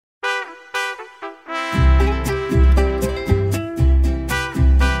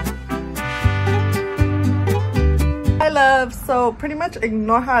love. So pretty much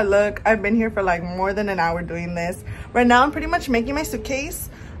ignore how I look. I've been here for like more than an hour doing this. Right now I'm pretty much making my suitcase.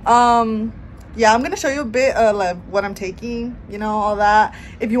 Yeah, I'm gonna show you a bit of like what I'm taking, you know, all that.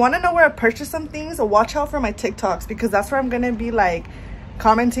 If you want to know where I purchased some things, watch out for my TikToks, because that's where I'm gonna be like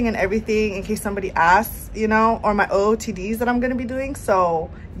commenting and everything in case somebody asks, you know, or my OOTDs that I'm gonna be doing. So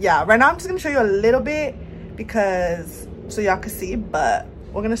yeah, right now I'm just gonna show you a little bit because so y'all can see, but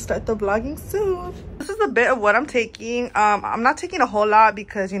we're gonna start the vlogging soon. This is a bit of what I'm taking. I'm not taking a whole lot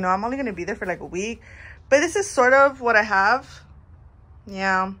because, you know, I'm only gonna be there for like a week, but this is sort of what I have.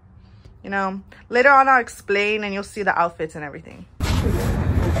 Yeah, you know, later on I'll explain and you'll see the outfits and everything.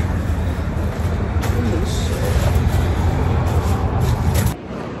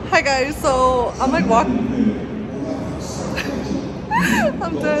 Hi guys, so I'm like walking.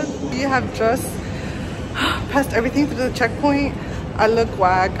 I'm dead. We have just passed everything through the checkpoint. I look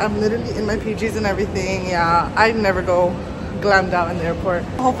whack. I'm literally in my PJs and everything. Yeah, I never go glammed out in the airport.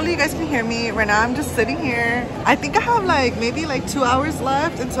 Hopefully you guys can hear me. Right now I'm just sitting here. I think I have like maybe like 2 hours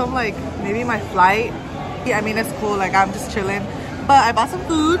left until like maybe my flight. Yeah, I mean, it's cool, like I'm just chilling, but I bought some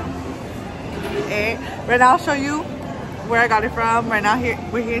food. Okay, right now I'll show you where I got it from. Right now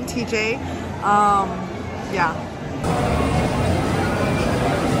we're here in TJ. Yeah,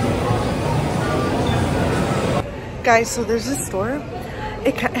 guys, so there's this store.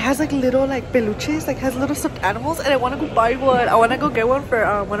 It has like little like peluches, like has little stuffed animals, and I want to go buy one. I want to go get one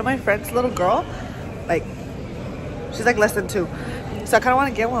for one of my friends' little girl. Like, she's like less than 2, so I kind of want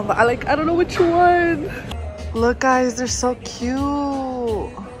to get one, but I don't know which one. Look guys, they're so cute.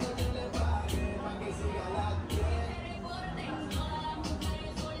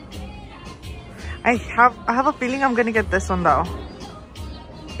 I have a feeling I'm gonna get this one though.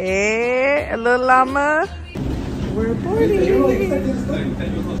 Hey, a little llama. We're boarding.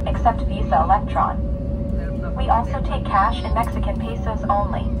 Accept Visa Electron. We also take cash in Mexican pesos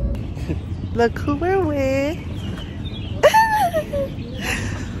only. Look who we're with.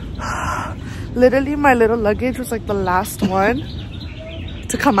 Literally, my little luggage was like the last one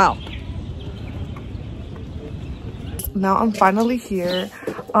to come out. Now I'm finally here.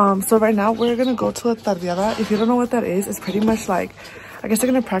 So right now we're gonna go to a tardeada. If you don't know what that is, it's pretty much like, I guess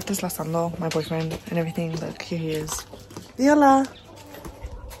they're gonna practice lasando, my boyfriend, and everything. Look, here he is. Hola.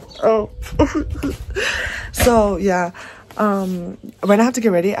 Oh. So yeah, right now I have to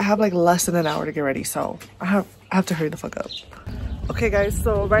get ready. I have like less than an hour to get ready, so I have to hurry the fuck up. Okay guys,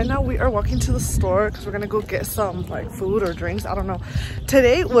 so right now we are walking to the store because we're gonna go get some like food or drinks. I don't know.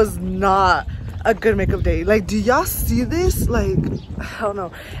 Today was not a good makeup day. Like, do y'all see this? Like, hell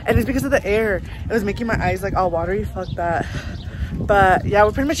no. And it's because of the air. It was making my eyes like all watery. Fuck that. But yeah,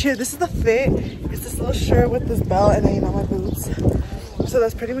 we're pretty much here. This is the fit. It's this little shirt with this belt and then, you know, my boots. So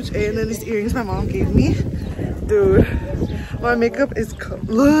that's pretty much it. And then these earrings my mom gave me. Dude, my makeup is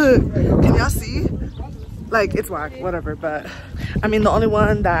look, can y'all see? Like, it's whack, whatever. But I mean, the only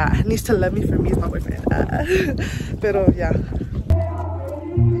one that needs to love me for me is my boyfriend. Pero yeah.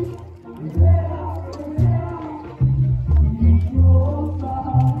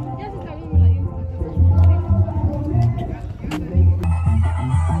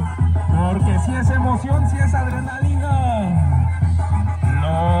 Porque si es emoción, si es adrenalina.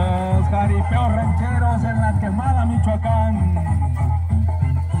 Los jaripeos rancheros en la quemada Michoacán.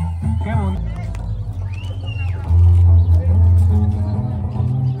 Qué bonito.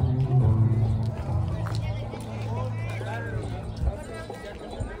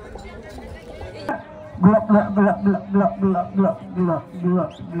 Blah blah blah blah blah blah blah blah blah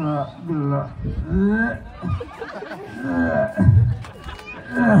blah blah.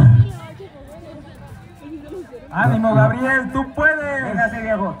 Ánimo, Gabriel, tú puedes. Véngase,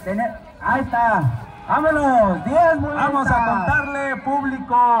 viejo. Ahí está. Vámonos. 10 muy Vamos a contarle,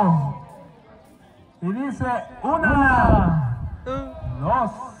 público. Y dice 1,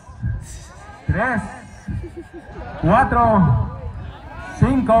 2, 3, 4,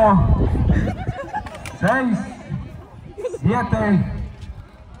 5, 6, 7,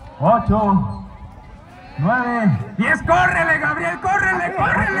 8, 9, 10. ¡Córrele, Gabriel! ¡Córrele,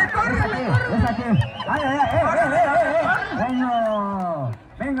 córrele, córrele! Es aquí. ¡Ay, ay, ay! Bueno.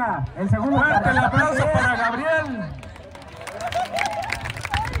 Venga, el segundo. ¡Fuerte el aplauso para Gabriel!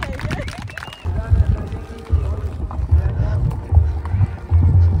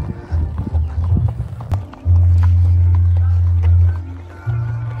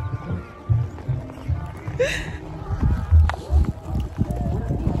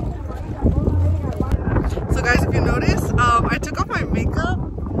 So guys, if you notice, I took off my makeup.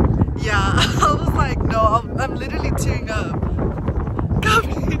 Yeah, I was like, no, I'm literally tearing up.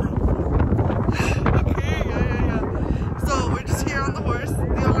 Okay, yeah. So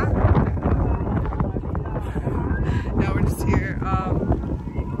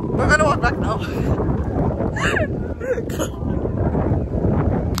back now.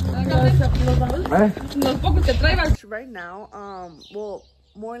 Right now, well,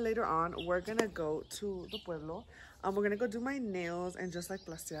 more later on, we're gonna go to the pueblo. We're gonna go do my nails and just like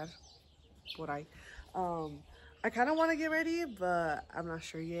plastear por ahí. I kind of want to get ready, but I'm not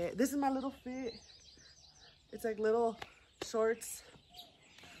sure yet. This is my little fit. It's like little shorts,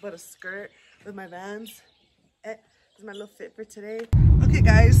 but a skirt with my Vans. This is my little fit for today. Okay,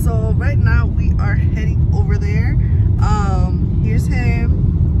 guys, so right now we are heading over there. Here's him.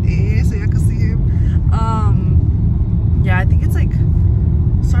 So you can see him. Yeah, I think it's like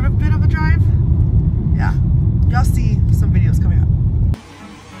sort of a bit of a drive. Yeah, y'all see some videos coming up.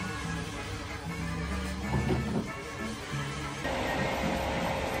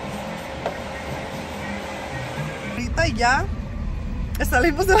 Ahorita ya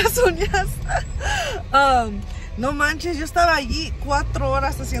salimos de las uñas. No manches, yo estaba allí 4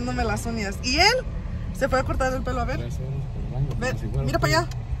 horas haciéndome las uñas y él se fue a cortar el pelo. A ver, mira para allá.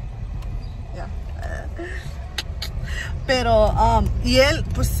 Ya. Pero y él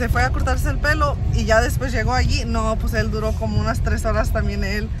pues se fue a cortarse el pelo y ya después llegó allí. No, pues él duró como unas 3 horas también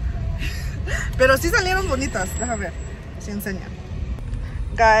él. Pero sí salieron bonitas. Déjame ver si enseña.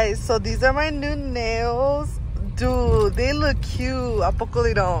 Guys, so these are my new nails. Dude, they look cute. ¿A poco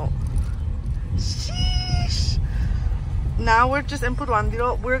they don't? Sheesh. Now we're just in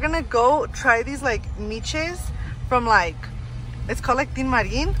Puruandiro. We're gonna go try these like miches from like, it's called like Tin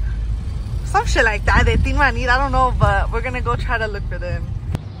Marin. Some shit like that, de Tin Marin, I don't know, but we're gonna go try to look for them.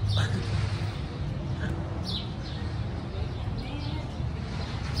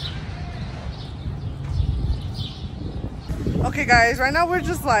 Okay guys, right now we're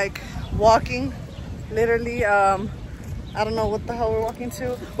just like walking, literally. I don't know what the hell we're walking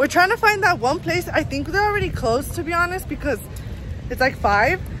to. We're trying to find that one place. I think they're already closed, to be honest, because it's like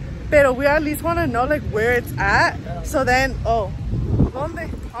 5. But we at least want to know like where it's at. So then, oh, ¿dónde?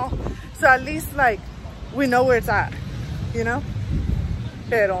 Oh, so at least like we know where it's at, you know?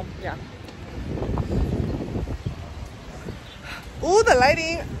 Pero, yeah. Ooh, the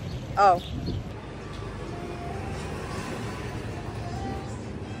lighting. Oh.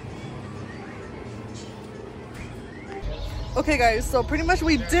 Okay guys, so pretty much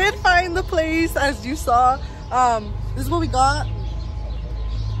we did find the place, as you saw. This is what we got.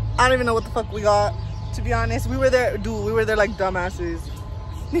 I don't even know what the fuck we got, to be honest. We were there, dude, we were there like dumbasses.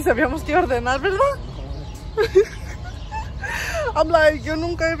 Ni sabíamos qué ordenar, ¿verdad? I'm like, yo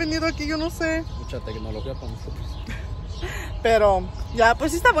nunca he venido aquí, yo no sé. Mucha tecnología para nosotros. Pero, ya,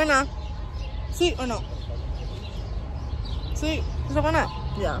 pues sí está buena. ¿Sí o no? Sí, está buena.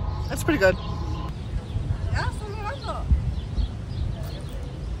 Yeah, that's pretty good. Ya, estoy mirando.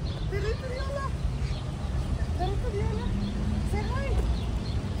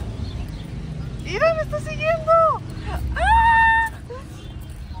 ¡Mira, me está siguiendo! ¡Ah!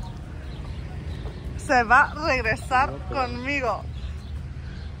 Se va a regresar conmigo.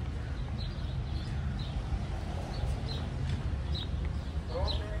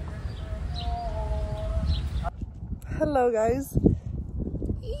 Hello guys.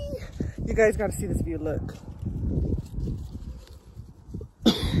 You guys gotta see this view, look.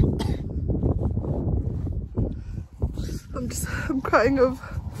 I'm crying of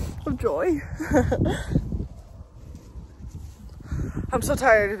joy. I'm so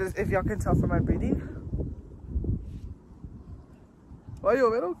tired, if y'all can tell from my breathing. ¿Va a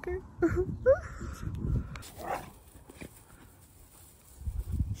llover o qué?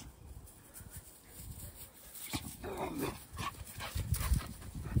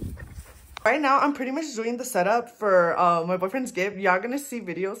 Right now, I'm pretty much doing the setup for my boyfriend's gift. Y'all gonna see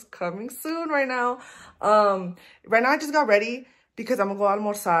videos coming soon right now. Right now, I just got ready because I'm gonna go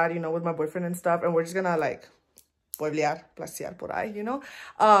almorzar, you know, with my boyfriend and stuff. And we're just gonna like pueblear, placear por ahí, you know.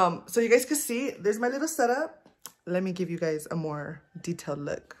 So you guys can see, there's my little setup. Let me give you guys a more detailed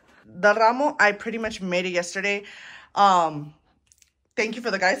look. The ramo, I pretty much made it yesterday. Thank you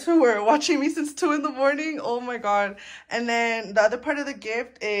for the guys who were watching me since 2 in the morning. Oh my god. And then the other part of the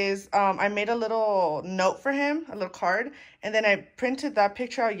gift is I made a little note for him, a little card. And then I printed that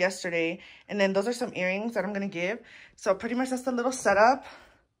picture out yesterday. And then those are some earrings that I'm going to give. So pretty much that's the little setup.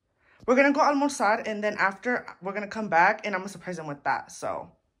 We're going to go almorzar. And then after, we're going to come back. And I'm going to surprise him with that.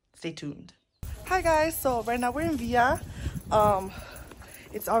 So stay tuned. Hi guys. So right now we're in Villa.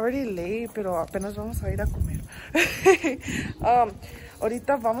 It's already late, pero apenas vamos a ir a comer.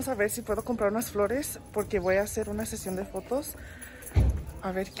 Ahorita vamos a ver si puedo comprar unas flores porque voy a hacer una sesión de fotos.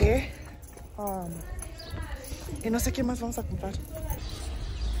 A ver qué. Y no sé qué más vamos a comprar.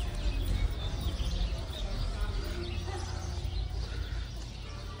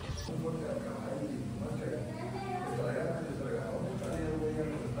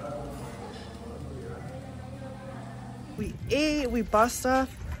 We ate, we bought stuff.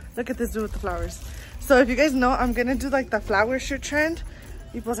 Look at this dude with the flowers. So if you guys know, I'm gonna do like the flower shirt trend.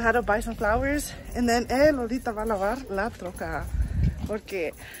 Y pues I had to buy some flowers. And then él ahorita va a lavar la troca.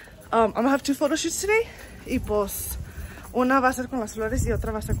 Porque I'm gonna have 2 photo shoots today. Y pues una va a ser con las flores y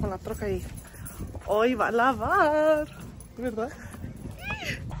otra va a ser con la troca. Y hoy va a lavar, ¿verdad?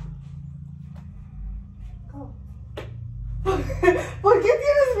 ¿Por qué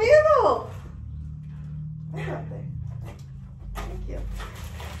tienes miedo? Déjate. Thank you.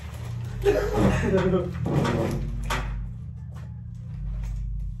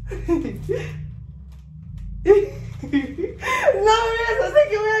 No me mires así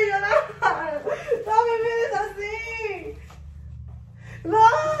que voy a llorar. No me mires así. No,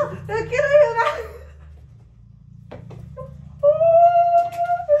 no quiero llorar.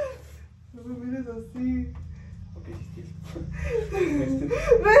 No me mires así.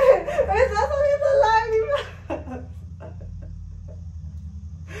 Me está saliendo lágrimas.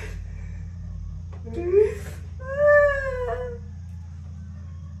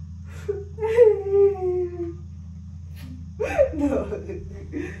 No.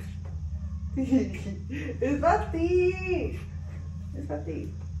 Es para ti. Es para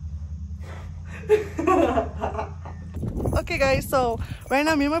ti. Okay guys, so right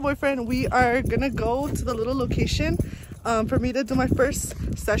now me and my boyfriend, we are gonna go to the little location for me to do my first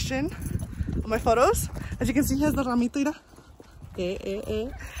session of my photos. As you can see, he has the ramito, mira.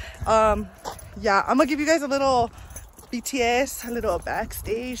 Yeah, I'm gonna give you guys a little BTS, a little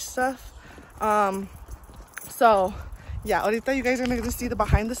backstage stuff. So yeah, ahorita you guys are gonna see the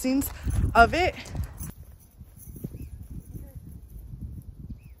behind the scenes of it.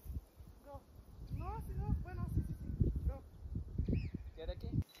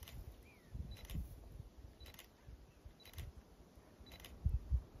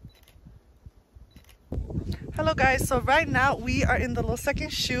 Hello guys, so right now we are in the little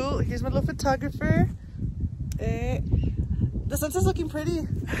second shoot. Here's my little photographer. The sunset's looking pretty.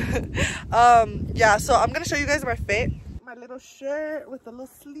 Yeah, so I'm gonna show you guys my fit. My little shirt with the little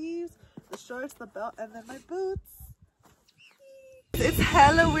sleeves, the shorts, the belt, and then my boots. It's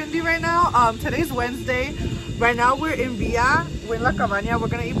hella windy right now. Today's Wednesday. Right now we're in Villa. We're in La Cabaña. We're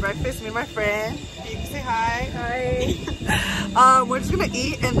gonna eat breakfast, me and my friend. You can say hi. Hi. We're just gonna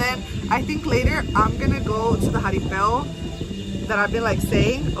eat, and then I think later I'm gonna go to the jaripeo that I've been like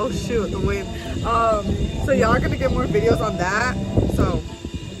saying. Oh shoot, the wind. So y'all are gonna get more videos on that. So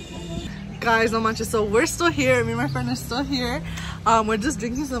guys, no manches, so we're still here. Me and my friend are still here. We're just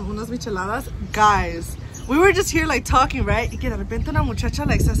drinking unas micheladas. Guys, we were just here like talking, right? Y que de repente una muchacha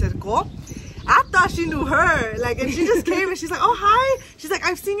like se acercó. I thought she knew her, like, and she just came and she's like, oh hi. She's like,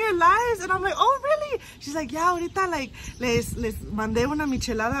 I've seen your lives, and I'm like, oh really? She's like, yeah, ahorita like les mandé una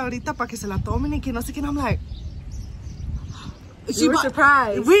michelada ahorita para que se la tomen y que no sé qué. And I'm like, we were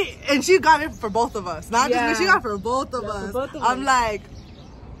surprised. And she got it for both of us, not just me. She got it for both of us. I'm like,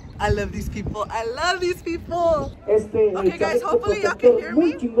 I love these people. I love these people. Okay guys, hopefully y'all can hear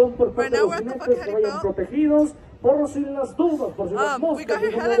me. Right now we're at the fucking jaripeo. We got here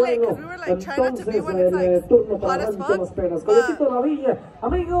hella late because we were like trying not to be when it's like hot as fuck.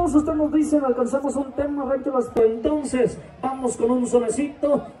 Amigos, ustedes nos dicen, alcanzamos un tema recto las. Entonces, vamos con un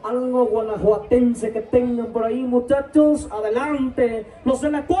sonecito, algo guanajuatense que tengan por ahí, muchachos. Adelante, los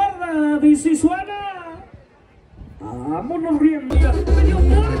de la cuerda, bici suena. Vámonos riendo. Medio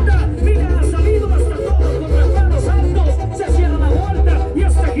muerta, mira, ha salido hasta todos con reparos altos. Se cierra la vuelta y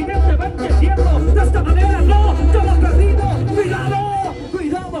este jinete va empezando. De esta manera no, te lo has perdido. Cuidado,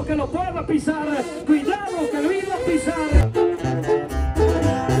 cuidado que lo pueda pisar. Cuidado que lo iba a pisar.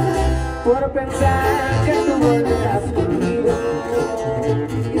 Por pensar que tú volverás conmigo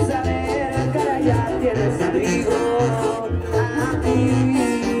y saber que ahora ya tienes amigos. Aquí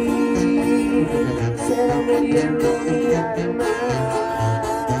se va muriendo mi alma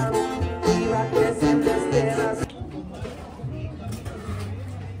y va creciendo este vacío.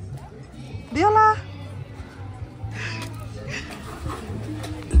 Di hola.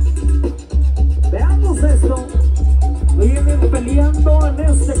 Veamos esto. Vienen peleando en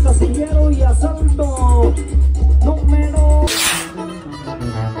este casillero y asalto número.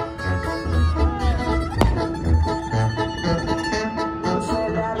 Se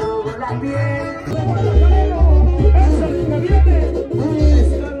le arrugó la piel. Es el que viene.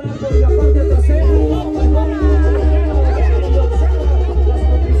 Escala por la parte trasera.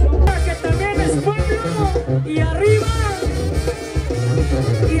 Que también es bueno. Y arriba.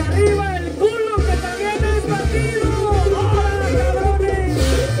 Y arriba el culo que también es batido. ¡Hola, cabrones!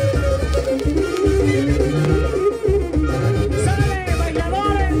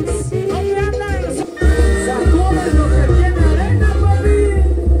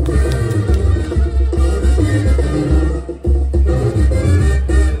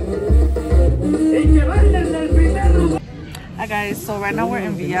 guys, so right now we're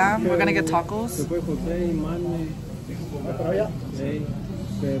in Villa. We're gonna get tacos.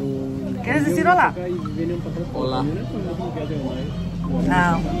 ¿Quieres decir hola? Hola.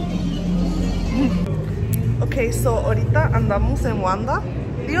 No. Okay, so ahorita andamos en Wanda.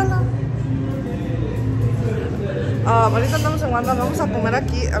 Di hola. Ahorita andamos en Wanda, vamos a comer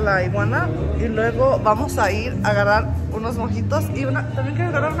aquí a la iguana y luego vamos a ir a agarrar unos mojitos y también quiero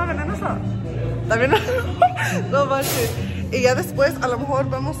agarrar una venenosa. También no manches. Y ya después a lo mejor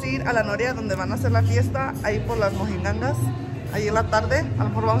vamos a ir a la Noria donde van a hacer la fiesta, ahí por las mojigangas, ahí en la tarde, a lo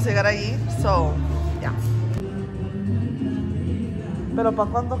mejor vamos a llegar ahí, so, yeah. ¿Pero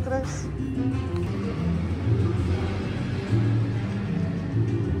para cuándo crees?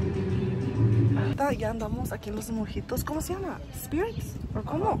 Ya andamos aquí en los mojitos. ¿Cómo se llama? ¿Spirits? ¿O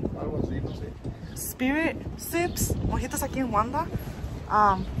cómo? Algo así, no sé. Spirit Sips. Mojitos aquí en Wanda.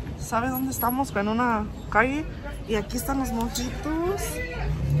 ¿Sabes dónde estamos? En una calle. Y aquí están los mojitos.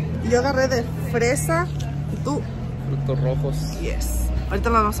 Yo agarré de fresa. ¿Y tú? Frutos rojos. Yes.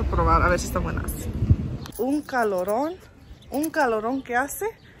 Ahorita las vamos a probar a ver si están buenas. Un calorón que hace.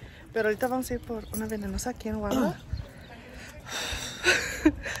 Pero ahorita vamos a ir por una venenosa aquí en Wanda.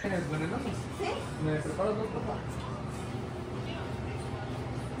 ¿Venenosos? Sí. ¿Me preparas dos, papá?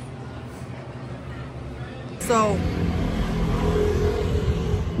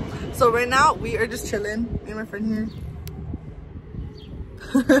 So right now we are just chilling. Me and my friend here.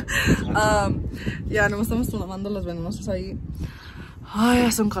 Ya, nos estamos tomando las venenosas ahí. Ay,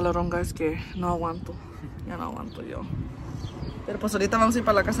 hace un calorón, guys, que no aguanto. Ya no aguanto yo. Pero pues ahorita vamos a ir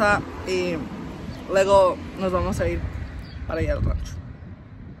para la casa y luego nos vamos a ir para allá al rancho.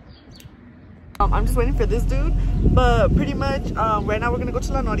 I'm just waiting for this dude, but pretty much right now we're gonna go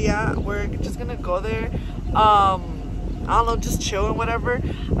to La Noria. We're just gonna go there. I don't know, just chill and whatever.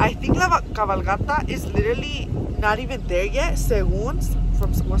 I think la cabalgata is literally not even there yet, según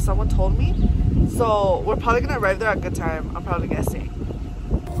from what someone told me. So we're probably gonna arrive there at a good time, I'm probably guessing.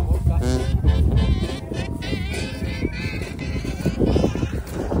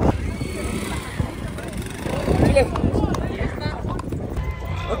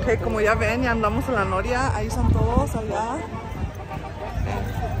 Ok, como ya ven, ya andamos en La Noria, ahí están todos allá.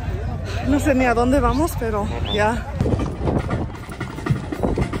 No sé ni a dónde vamos, pero ya.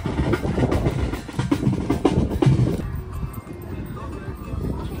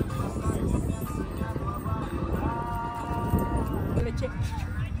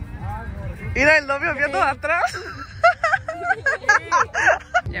 Mira el novio viendo atrás.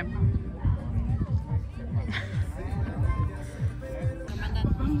 Ya.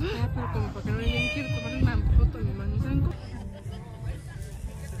 Pero como para que no le quiero tomar una foto de mi mano.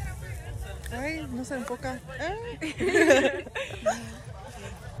 Ay, no se enfoca.